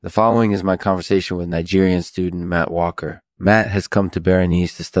The following is my conversation with Nigerian student Matt Walker. Matt has come to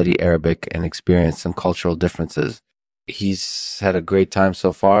Berenice to study Arabic and experience some cultural differences. He's had a great time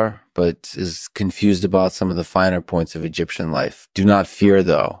so far, but is confused about some of the finer points of Egyptian life. Do not fear,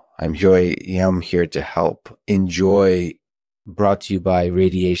 though. I'm here to help. Enjoy. Brought to you by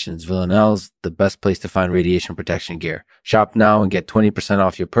Radiations Villanelle's, the best place to find radiation protection gear. Shop now and get 20%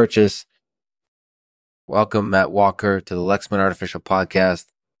 off your purchase. Welcome, Matt Walker, to the Lexman Artificial Podcast.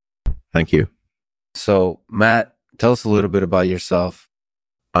 Thank you. So, Matt, tell us a little bit about yourself.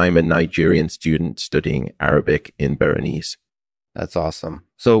 I'm a Nigerian student studying Arabic in Berenice. That's awesome.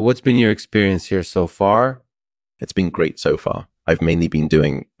 So, what's been your experience here so far? It's been great so far. I've mainly been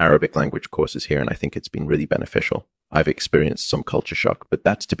doing Arabic language courses here, and I think it's been really beneficial. I've experienced some culture shock, but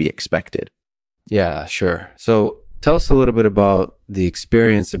that's to be expected. Yeah, sure. So, tell us a little bit about the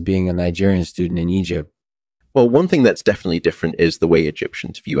experience of being a Nigerian student in Egypt. Well, one thing that's definitely different is the way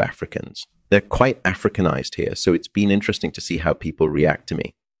Egyptians view Africans. They're quite Africanized here, so it's been interesting to see how people react to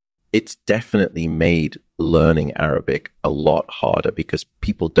me. It's definitely made learning Arabic a lot harder because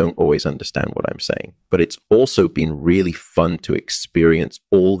people don't always understand what I'm saying. But it's also been really fun to experience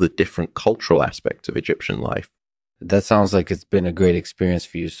all the different cultural aspects of Egyptian life. That sounds like it's been a great experience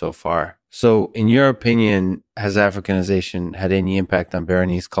for you so far. So, in your opinion, has Africanization had any impact on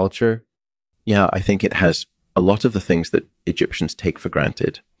Berenice culture? Yeah, I think it has. A lot of the things that Egyptians take for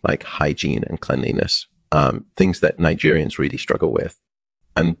granted, like hygiene and cleanliness, things that Nigerians really struggle with.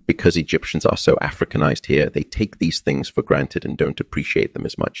 And because Egyptians are so Africanized here, they take these things for granted and don't appreciate them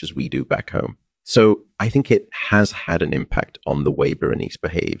as much as we do back home. So I think it has had an impact on the way Berenice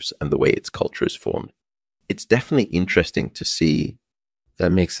behaves and the way its culture is formed. It's definitely interesting to see.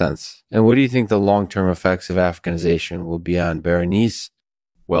 That makes sense. And what do you think the long-term effects of Africanization will be on Berenice?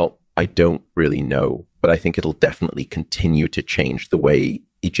 Well, I don't really know, but I think it'll definitely continue to change the way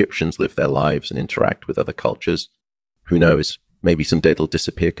Egyptians live their lives and interact with other cultures. Who knows? Maybe someday it'll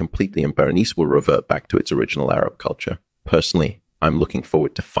disappear completely and Berenice will revert back to its original Arab culture. Personally, I'm looking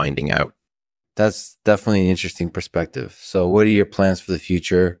forward to finding out. That's definitely an interesting perspective. So what are your plans for the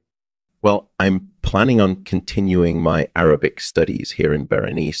future? Well, I'm planning on continuing my Arabic studies here in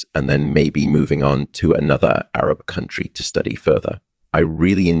Berenice and then maybe moving on to another Arab country to study further. I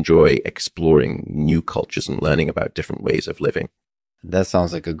really enjoy exploring new cultures and learning about different ways of living. That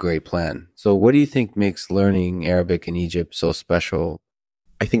sounds like a great plan. So what do you think makes learning Arabic in Egypt so special?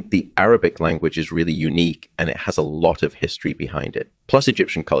 I think the Arabic language is really unique and it has a lot of history behind it. Plus,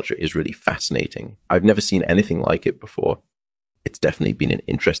 Egyptian culture is really fascinating. I've never seen anything like it before. It's definitely been an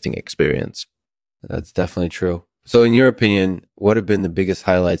interesting experience. That's definitely true. So in your opinion, what have been the biggest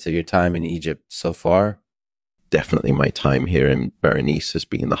highlights of your time in Egypt so far? Definitely my time here in Berenice has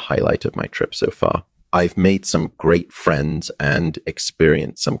been the highlight of my trip so far. I've made some great friends and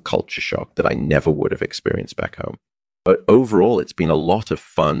experienced some culture shock that I never would have experienced back home. But overall, it's been a lot of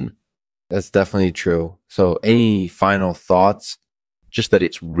fun. That's definitely true. So any final thoughts? Just that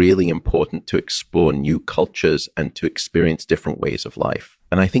it's really important to explore new cultures and to experience different ways of life.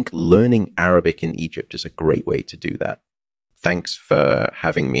 And I think learning Arabic in Egypt is a great way to do that. Thanks for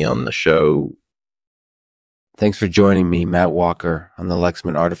having me on the show. Thanks for joining me, Matt Walker, on the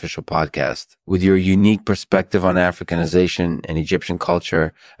Lexman Artificial Podcast. With your unique perspective on Africanization and Egyptian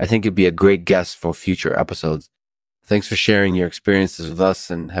culture, I think you'd be a great guest for future episodes. Thanks for sharing your experiences with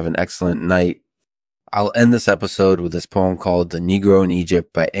us and have an excellent night. I'll end this episode with this poem called The Negro in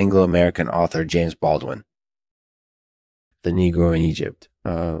Egypt by Anglo-American author James Baldwin. The Negro in Egypt.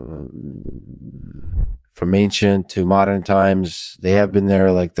 From ancient to modern times, they have been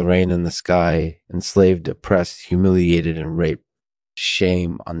there like the rain in the sky, enslaved, oppressed, humiliated, and raped.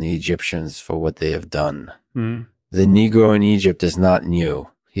 Shame on the Egyptians for what they have done. The Negro in Egypt is not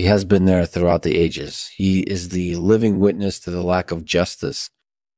new. He has been there throughout the ages. He is the living witness to the lack of justice